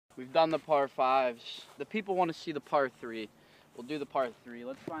We've done the par fives. The people want to see the par three. We'll do the par three.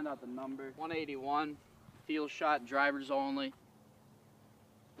 Let's find out the number. 181. Field shot, drivers only.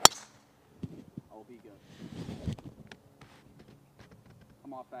 Oh, be good.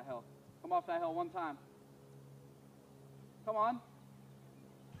 Come off that hill. Come off that hill one time. Come on.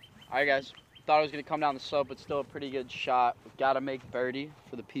 All right, guys. Thought I was going to come down the slope, but still a pretty good shot. We've got to make birdie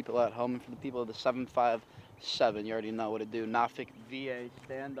for the people at home and for the people of the 757. You already know what to do. Nafik VA,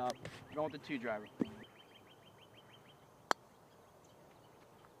 stand up. We're going with the 2 driver.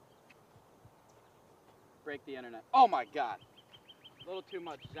 Break the internet. Oh my God. A little too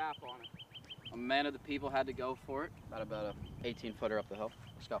much zap on it. A man of the people had to go for it. About a 18-footer up the hill.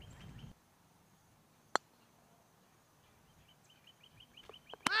 Let's go.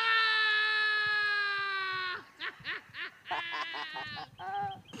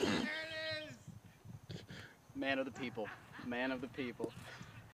 There it is. Man of the people. Man of the people.